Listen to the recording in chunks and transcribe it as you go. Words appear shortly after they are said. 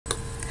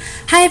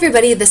Hi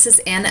everybody, this is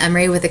Anne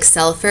Emery with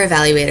Excel for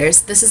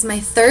Evaluators. This is my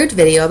third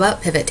video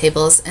about pivot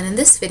tables, and in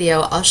this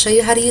video I'll show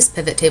you how to use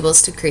pivot tables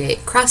to create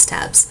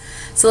crosstabs.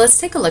 So let's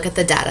take a look at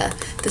the data.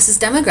 This is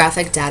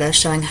demographic data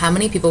showing how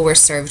many people were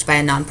served by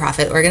a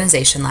nonprofit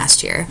organization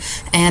last year.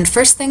 And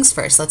first things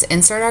first, let's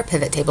insert our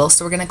pivot table.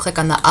 So we're going to click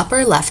on the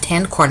upper left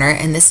hand corner,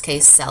 in this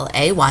case cell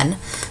A1,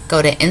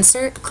 go to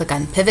Insert, click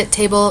on Pivot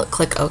Table,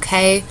 click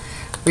OK,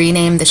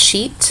 rename the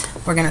sheet.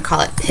 We're going to call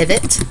it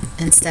Pivot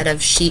instead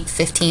of Sheet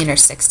 15 or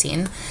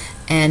 16,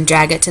 and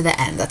drag it to the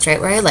end. That's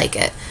right where I like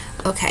it.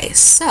 Okay,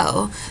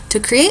 so to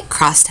create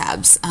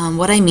crosstabs,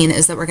 what I mean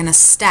is that we're going to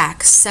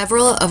stack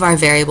several of our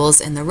variables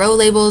in the row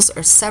labels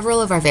or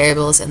several of our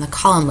variables in the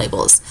column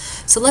labels.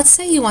 So let's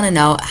say you want to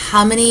know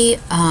how many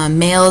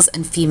males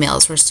and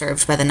females were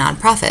served by the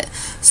nonprofit.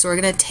 So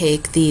we're going to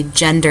take the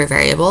gender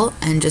variable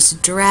and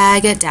just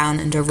drag it down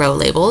into row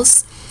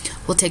labels.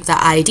 We'll take the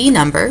ID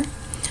number,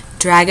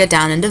 drag it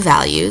down into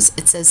values.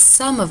 It says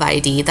sum of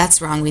ID.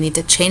 That's wrong. We need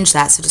to change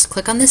that. So just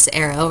click on this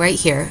arrow right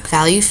here,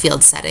 value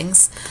field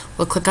settings.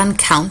 We'll click on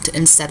count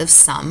instead of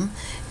sum,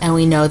 and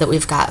we know that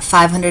we've got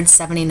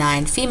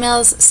 579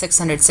 females,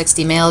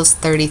 660 males,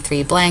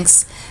 33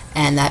 blanks,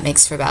 and that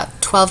makes for about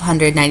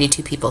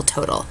 1,292 people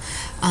total.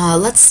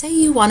 Let's say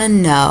you want to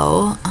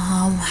know,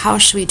 how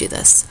should we do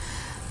this?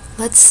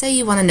 Let's say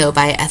you want to know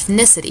by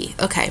ethnicity.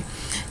 Okay,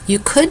 you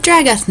could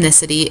drag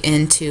ethnicity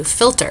into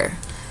filter,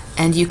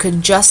 and you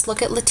could just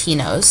look at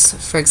Latinos,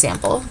 for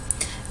example,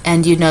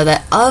 and you know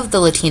that of the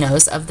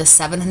Latinos, of the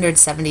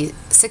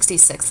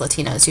 766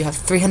 Latinos, you have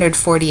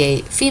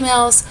 348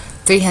 females,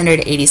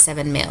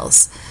 387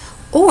 males.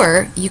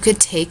 Or you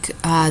could take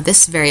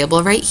this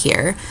variable right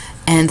here,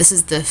 and this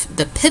is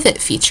the pivot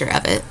feature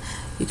of it.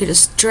 You could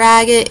just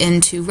drag it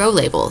into row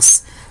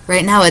labels.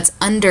 Right now it's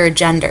under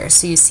gender,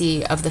 so you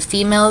see of the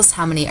females,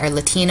 how many are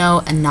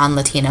Latino and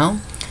non-Latino.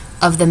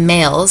 Of the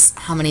males,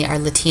 how many are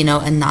Latino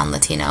and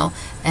non-Latino,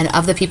 and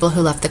of the people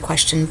who left the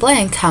question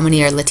blank, how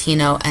many are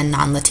Latino and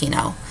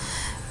non-Latino.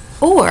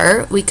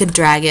 Or we could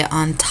drag it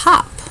on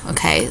top,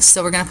 okay?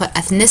 So we're going to put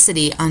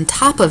ethnicity on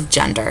top of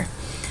gender.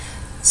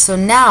 So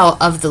now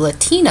of the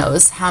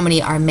Latinos, how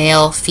many are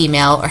male,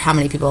 female, or how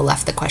many people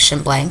left the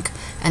question blank,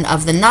 and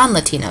of the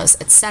non-Latinos,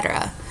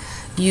 etc.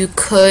 You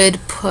could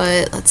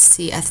put, let's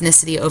see,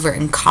 ethnicity over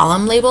in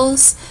column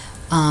labels.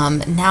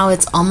 Now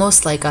it's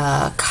almost like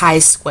a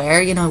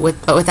chi-square, you know,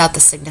 but without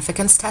the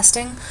significance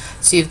testing.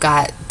 So you've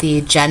got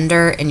the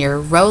gender in your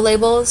row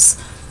labels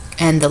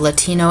and the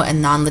Latino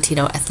and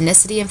non-Latino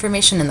ethnicity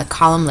information in the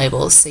column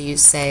labels. So you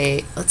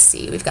say, let's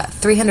see, we've got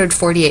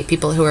 348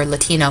 people who are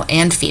Latino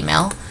and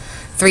female,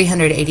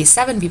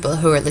 387 people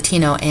who are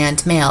Latino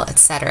and male,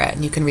 etc.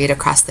 And you can read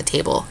across the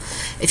table.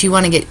 If you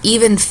want to get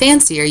even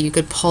fancier, you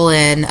could pull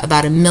in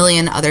about 1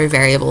 million other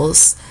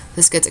variables.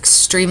 This gets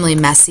extremely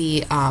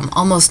messy,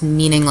 almost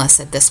meaningless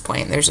at this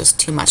point. There's just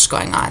too much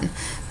going on.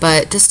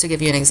 But just to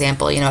give you an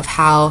example, you know, of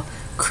how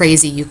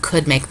crazy you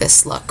could make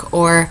this look.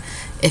 Or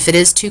if it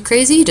is too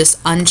crazy,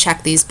 just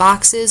uncheck these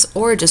boxes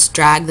or just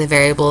drag the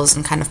variables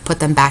and kind of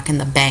put them back in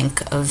the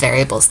bank of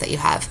variables that you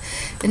have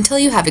until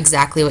you have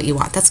exactly what you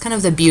want. That's kind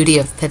of the beauty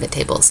of pivot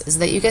tables, is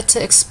that you get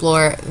to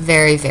explore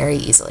very, very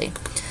easily.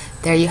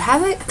 There you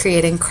have it,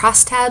 creating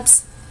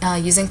crosstabs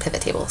using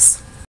pivot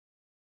tables.